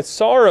father with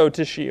sorrow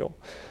to Sheol.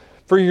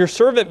 For your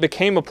servant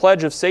became a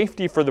pledge of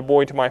safety for the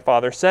boy to my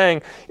father,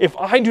 saying, if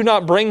I do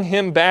not bring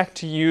him back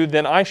to you,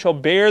 then I shall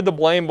bear the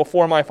blame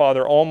before my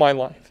father all my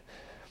life.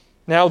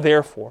 Now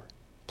therefore,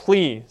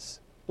 please,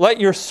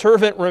 let your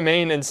servant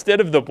remain instead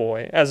of the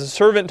boy as a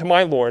servant to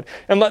my Lord,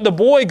 and let the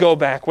boy go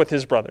back with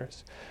his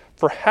brothers.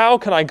 For how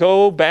can I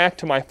go back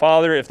to my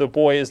father if the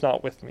boy is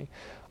not with me?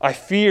 I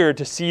fear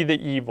to see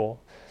the evil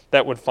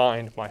that would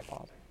find my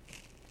father."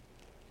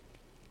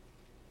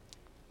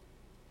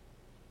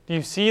 Do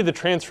you see the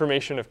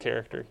transformation of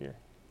character here?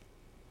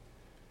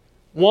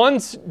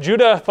 Once,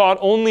 Judah thought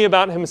only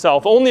about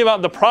himself, only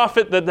about the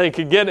profit that they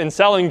could get in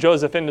selling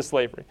Joseph into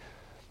slavery,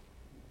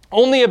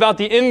 only about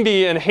the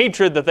envy and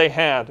hatred that they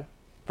had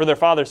for their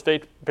father's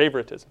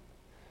favoritism.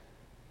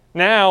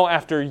 Now,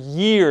 after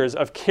years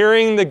of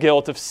carrying the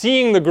guilt, of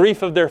seeing the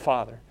grief of their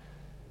father,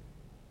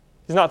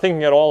 he's not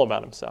thinking at all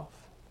about himself.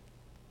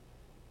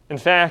 In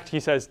fact, he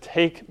says,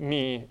 take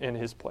me in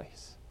his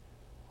place.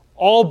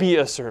 I'll be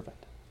a servant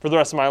for the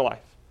rest of my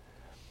life.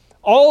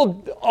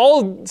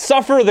 I'll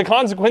suffer the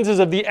consequences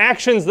of the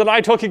actions that I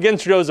took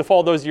against Joseph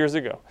all those years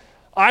ago.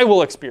 I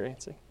will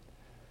experience it.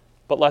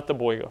 But let the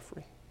boy go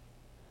free.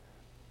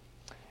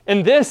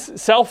 And this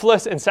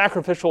selfless and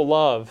sacrificial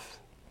love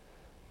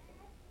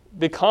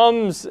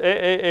becomes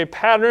a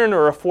pattern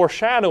or a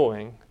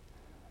foreshadowing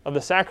of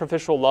the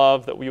sacrificial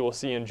love that we will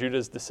see in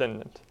Judah's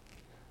descendant,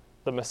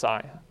 the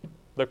Messiah,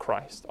 the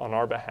Christ, on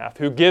our behalf,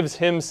 who gives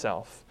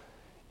himself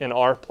in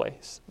our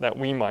place that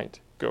we might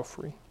go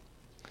free.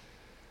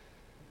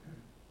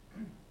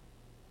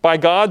 By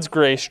God's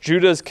grace,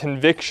 Judah's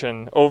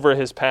conviction over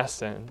his past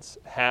sins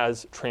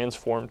has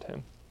transformed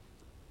him.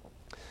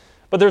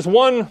 But there's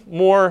one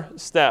more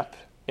step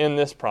in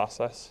this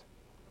process.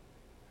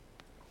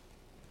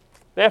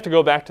 They have to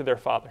go back to their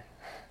father.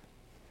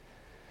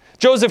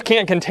 Joseph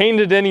can't contain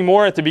it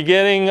anymore at the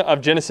beginning of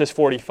Genesis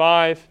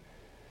 45,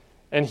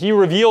 and he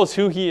reveals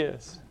who he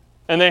is.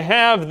 And they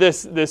have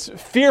this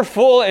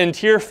fearful and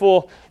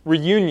tearful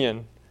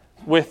reunion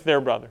with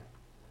their brother.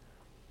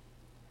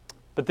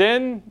 But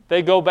then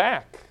they go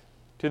back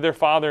to their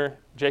father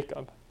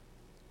Jacob.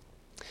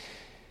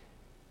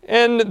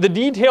 And the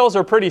details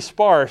are pretty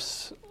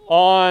sparse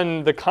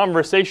on the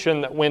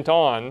conversation that went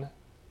on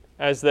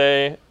as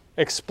they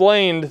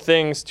explained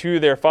things to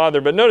their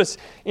father. But notice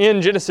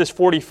in Genesis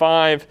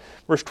 45,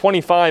 verse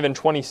 25 and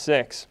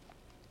 26.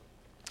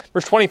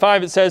 Verse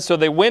 25, it says, "So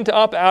they went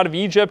up out of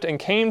Egypt and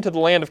came to the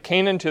land of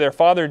Canaan to their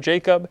father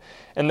Jacob,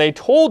 and they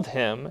told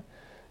him,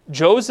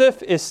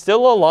 Joseph is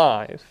still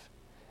alive,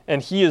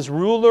 and he is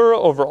ruler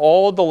over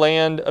all the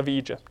land of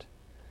Egypt.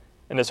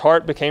 And his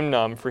heart became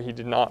numb, for he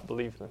did not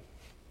believe them."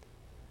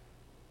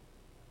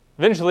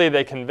 Eventually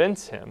they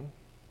convince him.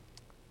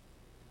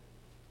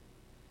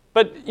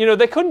 But,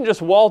 they couldn't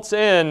just waltz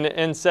in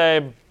and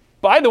say,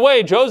 by the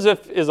way,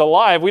 Joseph is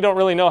alive. We don't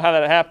really know how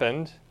that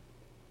happened.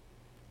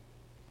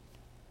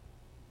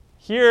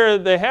 Here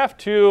they have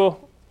to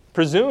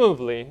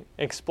presumably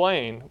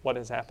explain what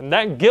has happened.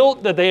 That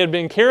guilt that they had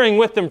been carrying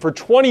with them for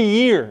 20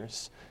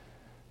 years,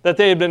 that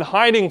they had been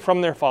hiding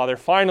from their father,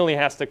 finally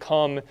has to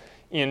come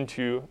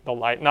into the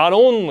light. Not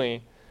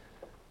only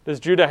does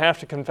Judah have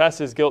to confess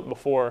his guilt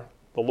before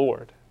the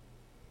Lord,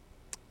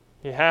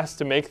 he has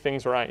to make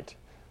things right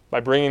by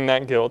bringing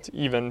that guilt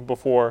even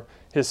before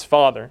his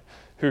father,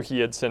 who he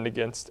had sinned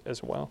against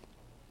as well.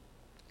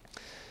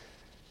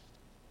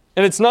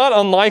 And it's not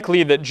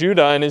unlikely that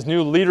Judah, in his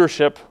new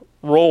leadership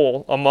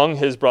role among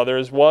his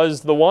brothers,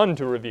 was the one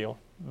to reveal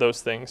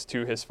those things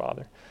to his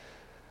father.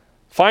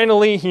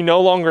 Finally, he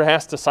no longer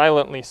has to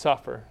silently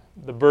suffer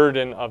the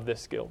burden of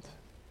this guilt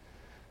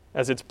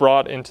as it's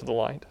brought into the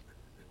light.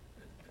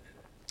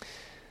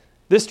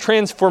 This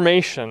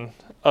transformation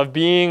of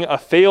being a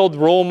failed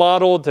role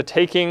model to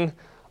taking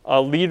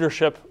a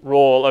leadership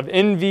role of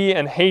envy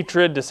and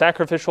hatred to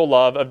sacrificial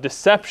love, of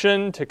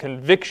deception to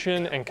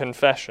conviction and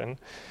confession,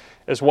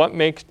 is what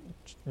makes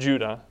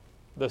Judah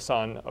the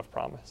son of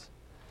promise.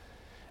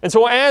 And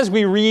so as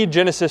we read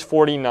Genesis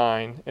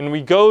 49 and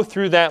we go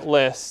through that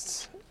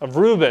list of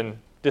Reuben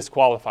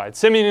disqualified,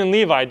 Simeon and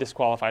Levi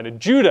disqualified, and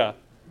Judah,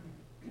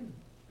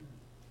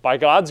 by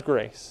God's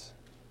grace,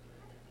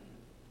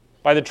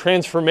 by the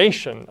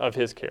transformation of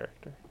his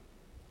character,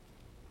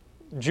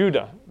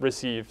 Judah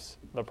receives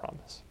the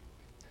promise.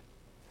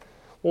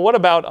 Well, what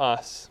about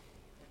us?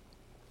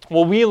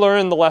 Will we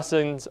learn the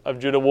lessons of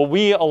Judah? Will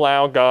we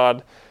allow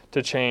God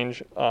to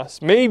change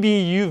us? Maybe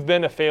you've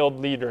been a failed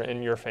leader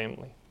in your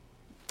family.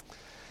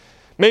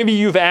 Maybe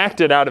you've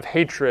acted out of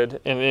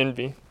hatred and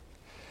envy.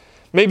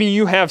 Maybe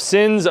you have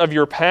sins of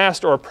your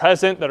past or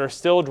present that are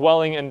still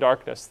dwelling in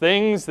darkness,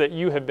 things that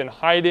you have been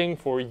hiding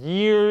for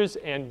years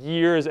and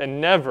years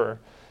and never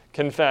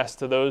confessed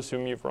to those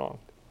whom you've wronged.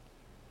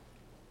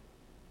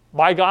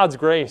 By God's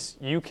grace,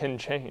 you can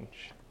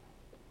change.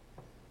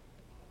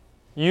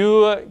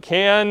 You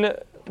can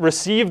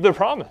receive the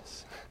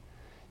promise.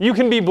 You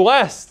can be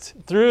blessed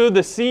through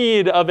the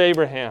seed of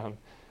Abraham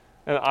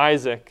and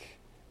Isaac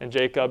and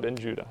Jacob and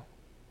Judah,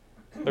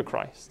 the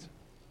Christ.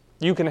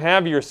 You can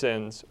have your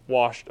sins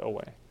washed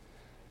away.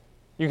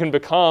 You can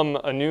become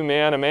a new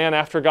man, a man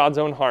after God's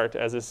own heart,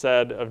 as is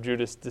said of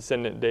Judah's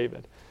descendant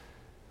David.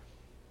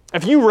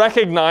 If you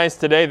recognize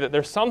today that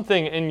there's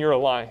something in your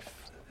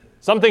life,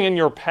 something in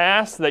your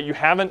past that you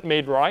haven't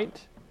made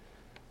right,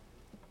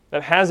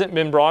 that hasn't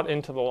been brought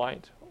into the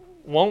light,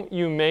 won't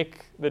you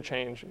make the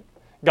change?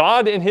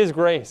 God in his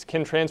grace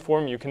can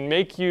transform you, can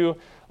make you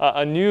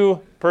a new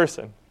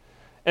person.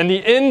 And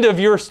the end of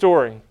your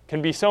story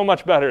can be so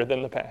much better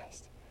than the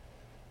past.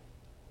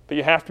 But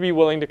you have to be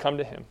willing to come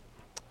to him.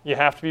 You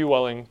have to be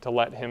willing to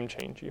let him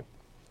change you.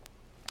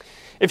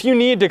 If you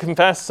need to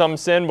confess some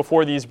sin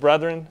before these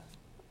brethren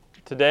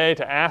today,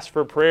 to ask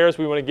for prayers,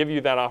 we want to give you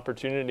that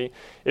opportunity.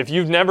 If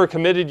you've never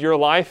committed your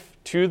life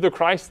to the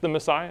Christ, the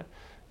Messiah,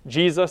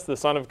 Jesus, the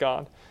Son of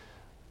God,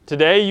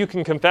 today you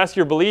can confess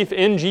your belief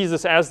in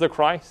Jesus as the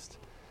Christ.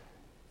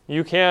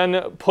 You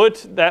can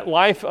put that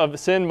life of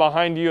sin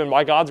behind you, and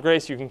by God's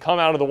grace, you can come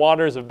out of the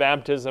waters of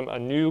baptism a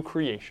new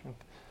creation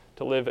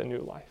to live a new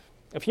life.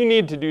 If you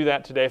need to do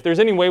that today, if there's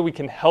any way we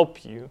can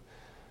help you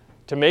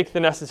to make the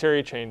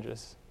necessary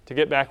changes to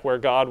get back where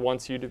God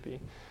wants you to be,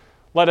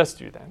 let us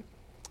do that.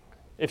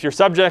 If you're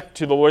subject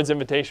to the Lord's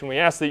invitation, we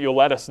ask that you'll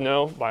let us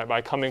know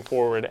by coming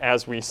forward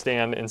as we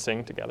stand and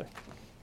sing together.